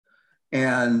am.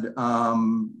 And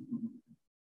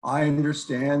I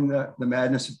understand the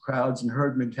madness of crowds and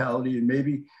herd mentality, and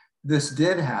maybe this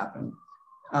did happen.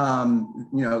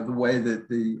 The way that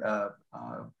the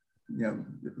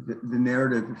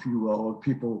narrative, if you will, of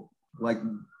people like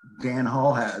Dan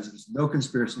Hall has, is no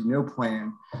conspiracy, no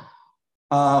plan.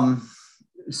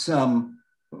 Some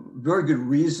very good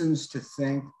reasons to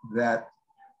think that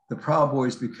the Proud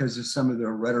Boys, because of some of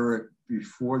their rhetoric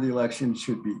before the election,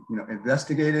 should be,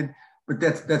 investigated. But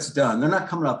that's done. They're not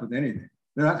coming up with anything.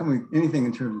 They're not coming with anything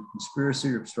in terms of conspiracy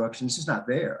or obstruction. It's just not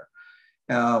there,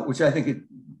 which I think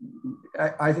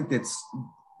that's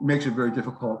makes it very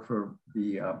difficult for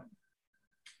the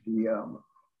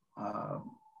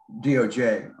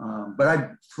DOJ.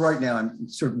 But for right now, I'm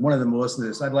sort of one of them will listen to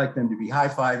this. I'd like them to be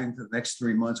high-fiving for the next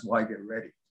 3 months while I get ready.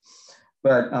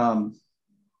 But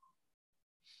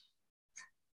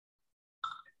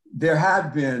there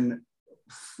have been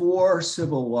 4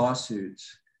 civil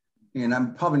lawsuits, and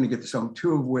I'm probably going to get this wrong,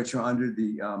 2 of which are under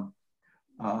the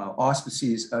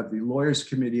auspices of the Lawyers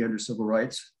Committee under Civil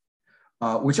Rights,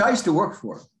 which I used to work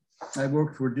for.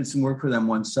 Did some work for them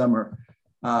one summer.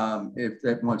 If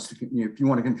you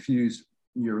want to confuse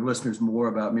your listeners more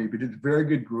about me, but it's a very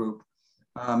good group.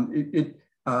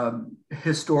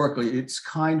 Historically, it's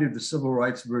kind of the civil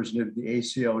rights version of the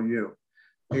ACLU.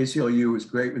 ACLU was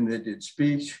great when they did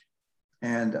speech,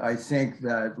 and I think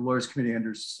that the Lawyers Committee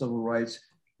under Civil Rights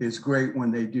is great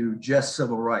when they do just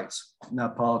civil rights,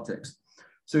 not politics.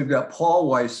 So we've got Paul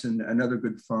Weissen, another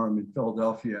good firm in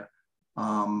Philadelphia,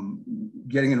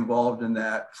 getting involved in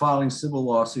that, filing civil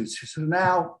lawsuits. So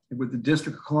now, with the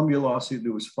District of Columbia lawsuit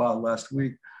that was filed last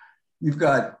week, you've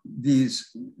got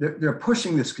they're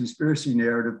pushing this conspiracy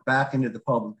narrative back into the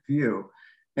public view.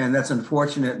 And that's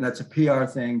unfortunate, and that's a PR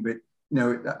thing. But,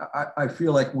 I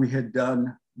feel like both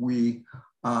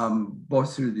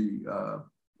through the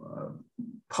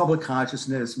public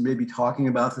consciousness, maybe talking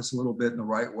about this a little bit in the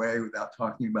right way without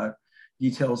talking about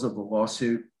details of the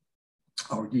lawsuit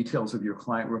or details of your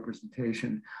client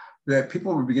representation, that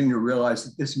people were beginning to realize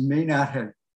that this may not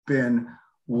have been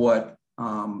what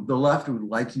the left would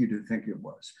like you to think it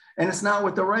was. And it's not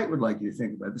what the right would like you to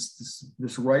think about.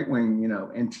 This right-wing,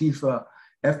 Antifa,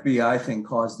 FBI thing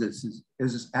caused this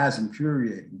is as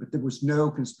infuriating, but there was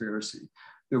no conspiracy.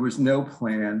 There was no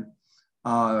plan.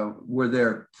 Were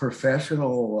there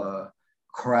professional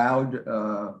crowd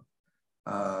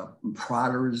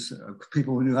prodders,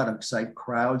 people who knew how to excite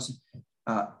crowds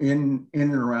in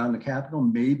and around the Capitol?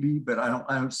 Maybe, but I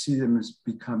don't see them as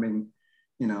becoming,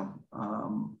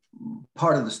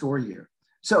 part of the story here.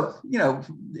 So,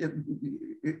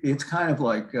 it's kind of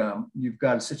like you've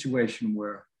got a situation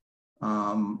where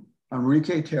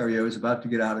Enrique Tarrio is about to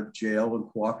get out of jail and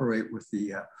cooperate with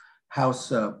the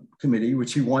House committee,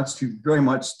 which he wants to very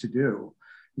much to do.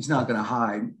 He's not going to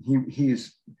hide.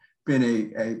 He's been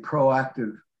a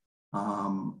proactive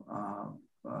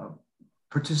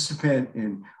participant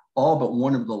in all but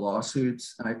one of the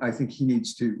lawsuits. I think he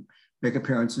needs to make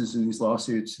appearances in these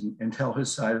lawsuits and tell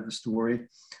his side of the story.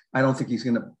 I don't think he's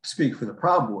going to speak for the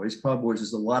Proud Boys. Proud Boys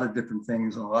is a lot of different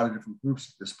things and a lot of different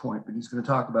groups at this point, but he's going to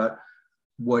talk about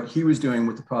what he was doing,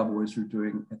 what the Proud Boys were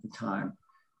doing at the time.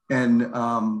 And, at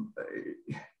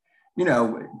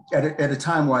a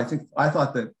time where I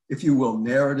thought that, if you will,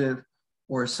 narrative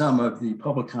or some of the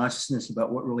public consciousnness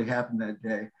about what really happened that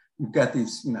day, you've got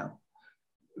these,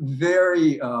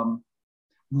 very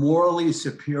morally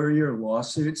superior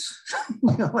lawsuits,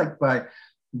 like by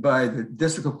the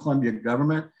District of Columbia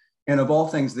government. And of all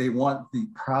things, they want the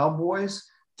Proud Boys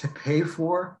to pay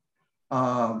for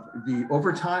the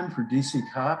overtime for DC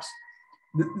cops.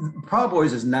 The Proud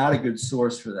Boys is not a good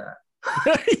source for that.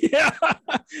 Yeah,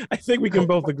 I think we can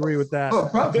both agree with that. Well,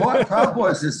 Proud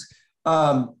Boys is,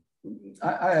 Proud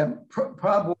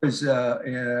Boys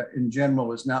in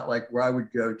general is not like where I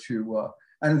would go to.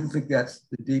 I don't think that's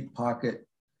the deep pocket.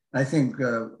 I think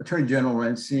Attorney General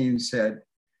Rancine said,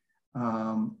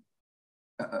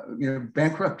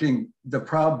 bankrupting the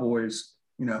Proud Boys,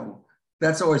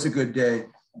 that's always a good day.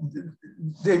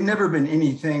 They've never been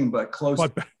anything but close.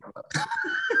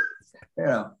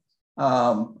 Yeah,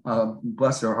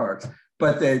 bless their hearts.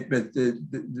 But they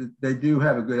do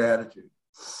have a good attitude.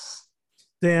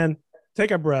 Dan,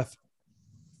 take a breath,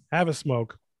 have a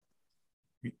smoke.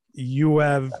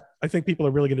 I think people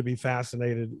are really going to be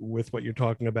fascinated with what you're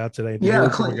talking about today.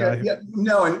 And Clint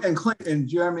and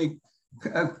Jeremy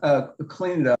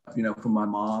cleaned it up, for my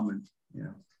mom, and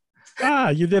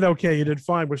you did okay. You did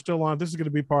fine. We're still on. This is going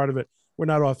to be part of it. We're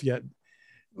not off yet.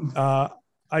 I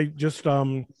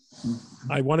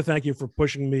want to thank you for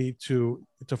pushing me to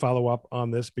follow up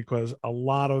on this, because a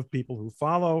lot of people who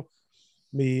follow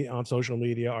me on social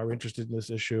media are interested in this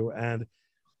issue. And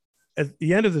at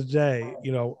the end of the day,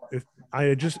 if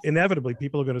inevitably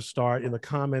people are going to start in the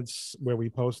comments where we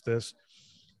post this,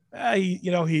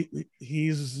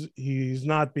 he's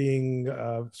not being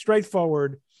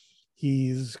straightforward.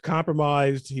 He's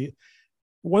compromised.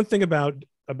 One thing about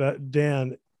about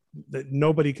Dan that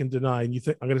nobody can deny, and you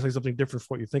think I'm going to say something different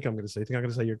from what you think I'm going to say. I think I'm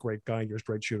going to say you're a great guy and you're a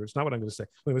straight shooter. It's not what I'm going to say.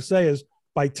 What I'm going to say is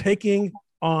by taking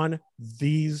on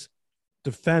these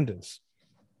defendants,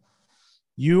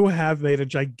 you have made a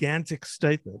gigantic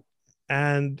statement,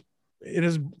 and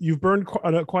you've burned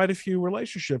quite a few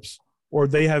relationships, or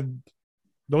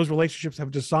those relationships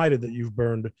have decided that you've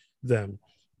burned them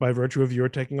by virtue of your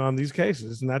taking on these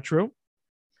cases. Isn't that true?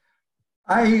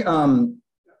 I'm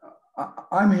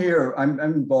here. I'm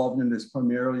involved in this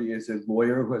primarily as a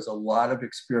lawyer who has a lot of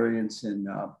experience in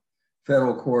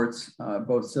federal courts,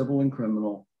 both civil and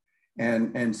criminal,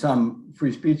 and some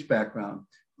free speech background.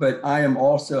 But I am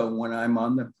also, when I'm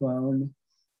on the phone,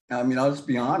 I mean, I'll just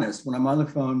be honest, when I'm on the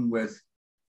phone with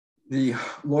the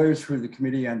lawyers for the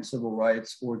Committee on Civil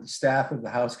Rights or the staff of the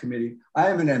House Committee, I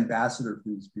am an ambassador for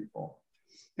these people.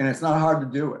 And it's not hard to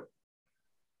do it.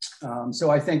 So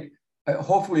I think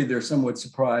hopefully they're somewhat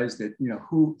surprised that, you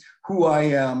know, who I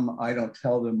am. I don't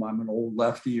tell them I'm an old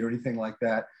lefty or anything like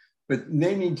that, but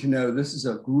they need to know this is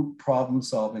a group problem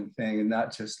solving thing and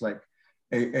not just like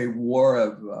a war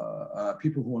of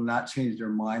people who will not change their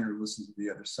mind or listen to the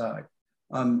other side.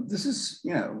 This is,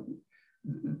 you know,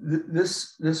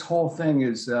 this whole thing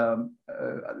is,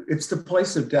 it's the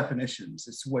place of definitions.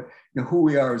 It's what, you know, who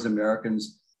we are as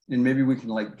Americans, and maybe we can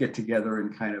like get together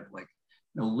and kind of like,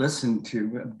 you know, listen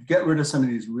to, get rid of some of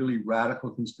these really radical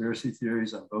conspiracy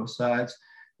theories on both sides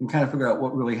and kind of figure out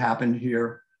what really happened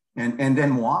here and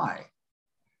then why.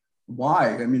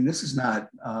 Why? I mean, this is not,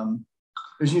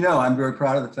 as you know, I'm very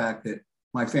proud of the fact that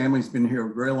my family's been here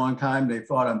a very long time. They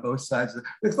fought on both sides.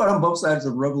 They fought on both sides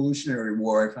of the Revolutionary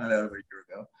War. I found out about a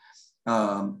year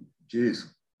ago.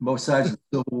 Both sides of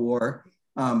the Civil War.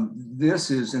 This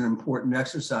is an important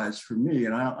exercise for me,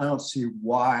 and I don't see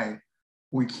why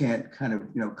we can't kind of,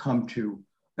 you know, come to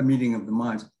a meeting of the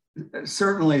minds.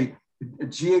 Certainly,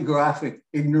 geographic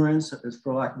ignorance,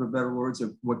 for lack of a better words,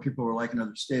 of what people are like in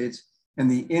other states, and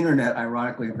the internet,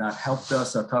 ironically, have not helped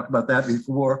us. I've talked about that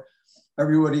before.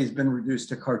 Everybody has been reduced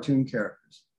to cartoon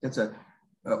characters. It's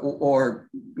or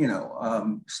you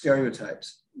know,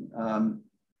 stereotypes,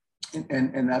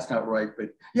 and that's not right. But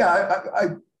yeah,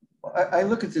 I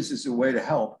look at this as a way to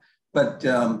help, but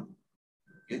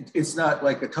it's not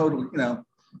like a total, you know,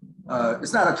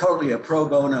 it's not totally a pro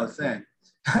bono thing,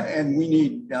 and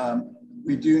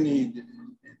we do need,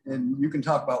 and you can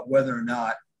talk about whether or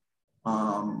not.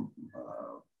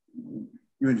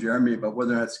 You and Jeremy about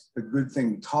whether that's a good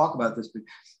thing to talk about this, but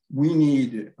we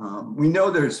need, we know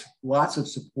there's lots of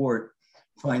support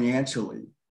financially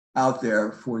out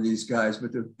there for these guys,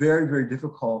 but they're very, very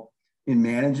difficult in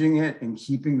managing it and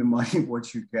keeping the money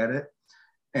once you get it.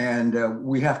 And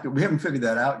we haven't figured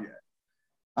that out yet.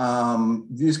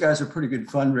 These guys are pretty good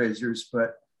fundraisers,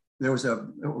 but there was a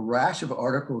rash of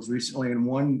articles recently and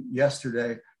one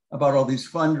yesterday about all these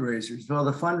fundraisers. Well,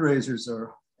 the fundraisers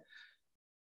are,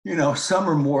 you know, some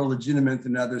are more legitimate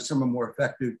than others, some are more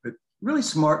effective, but really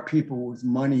smart people with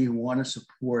money who want to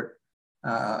support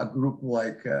a group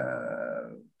like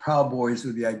Proud Boys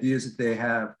with the ideas that they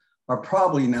have are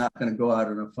probably not going to go out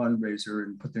on a fundraiser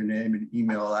and put their name and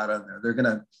email out on there.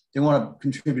 They want to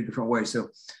contribute different ways. So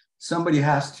somebody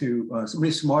has to,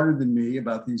 somebody smarter than me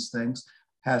about these things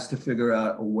has to figure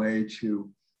out a way to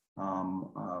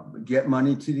get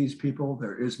money to these people.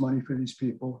 There is money for these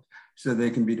people so they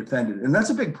can be defended. And that's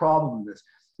a big problem with this.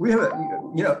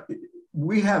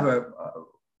 We have a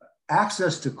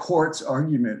access to courts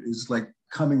argument is like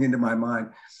coming into my mind.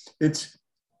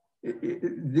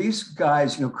 These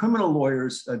guys, you know, criminal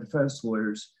lawyers, defense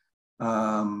lawyers,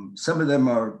 some of them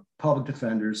are public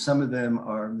defenders, some of them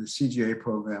are in the CJA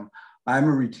program. I'm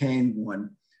a retained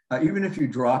one. Even if you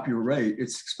drop your rate,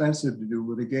 it's expensive to do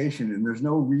litigation, and there's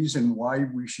no reason why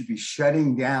we should be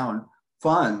shutting down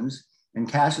funds and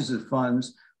caches of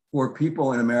funds for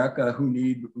people in America who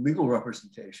need legal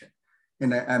representation.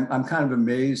 And I'm kind of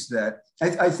amazed that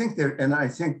I think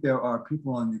there are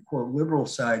people on the quote liberal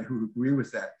side who agree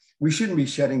with that. We shouldn't be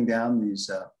shutting down these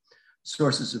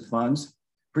sources of funds,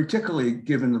 particularly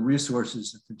given the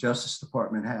resources that the Justice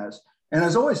Department has and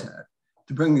has always had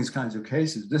to bring these kinds of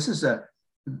cases. This is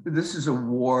a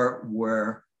war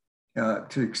where, to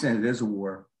the extent it is a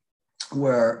war,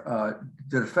 where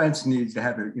the defense needs to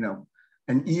have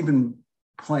an even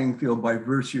playing field by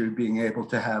virtue of being able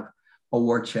to have a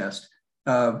war chest.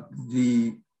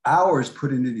 The hours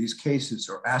put into these cases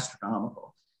are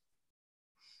astronomical,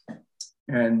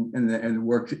 and the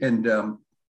work. And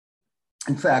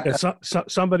in fact,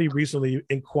 somebody recently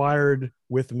inquired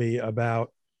with me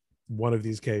about one of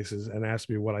these cases and asked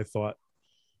me what I thought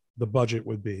the budget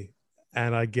would be,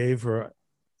 and I gave her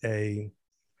a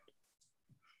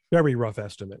very rough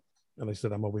estimate. And I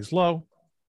said, I'm always low,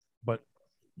 but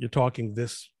you're talking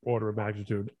this order of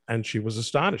magnitude. And she was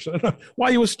astonished. Why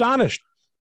are you astonished?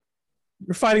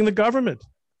 You're fighting the government.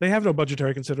 They have no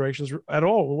budgetary considerations at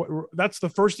all. That's the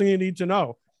first thing you need to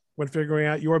know when figuring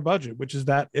out your budget, which is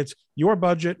that it's your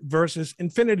budget versus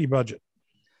infinity budget.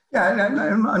 Yeah, and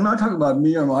I'm not talking about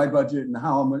me or my budget and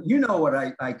how I'm, you know what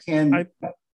I can. I'm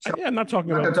not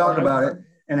talking about. I'm talk about it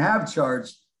and have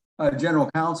charged general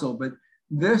counsel, but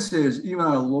this is even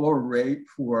on a lower rate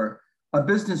for a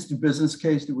business-to-business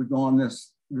case that would go on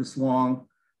this long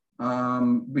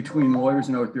between lawyers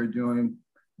know what they're doing.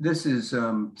 This is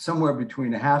somewhere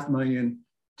between $500,000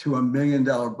 to $1 million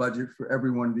budget for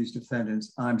every one of these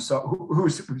defendants. I'm sorry,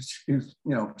 who's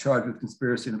charged with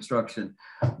conspiracy and obstruction.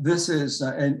 This is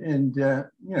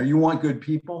you want good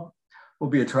people, will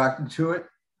be attracted to it.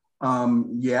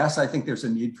 Yes, I think there's a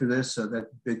need for this, so that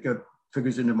it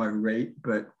figures into my rate.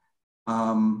 But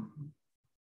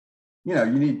you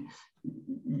need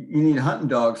hunting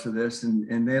dogs for this,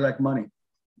 and they like money.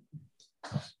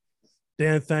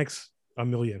 Dan, thanks a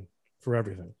million for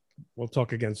everything. We'll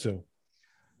talk again soon.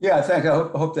 Yeah, I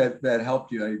hope that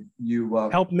helped you. You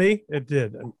helped me. It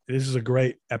did. This is a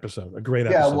great episode. A great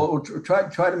episode. Yeah, well,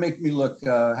 try to make me look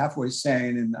halfway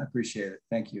sane, and I appreciate it.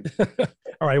 Thank you.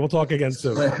 All right, we'll talk again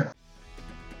soon.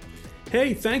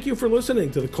 Hey, thank you for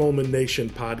listening to the Coleman Nation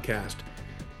podcast.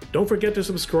 Don't forget to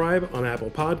subscribe on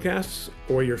Apple Podcasts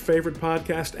or your favorite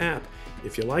podcast app.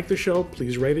 If you like the show,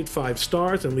 please rate it 5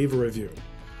 stars and leave a review.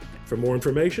 For more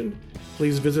information,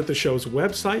 please visit the show's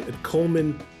website at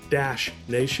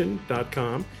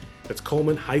Coleman-Nation.com. That's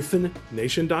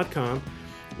Coleman-Nation.com.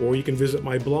 Or you can visit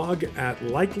my blog at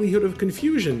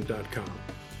likelihoodofconfusion.com.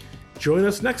 Join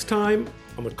us next time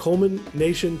on the Coleman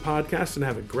Nation podcast and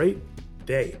have a great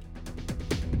day.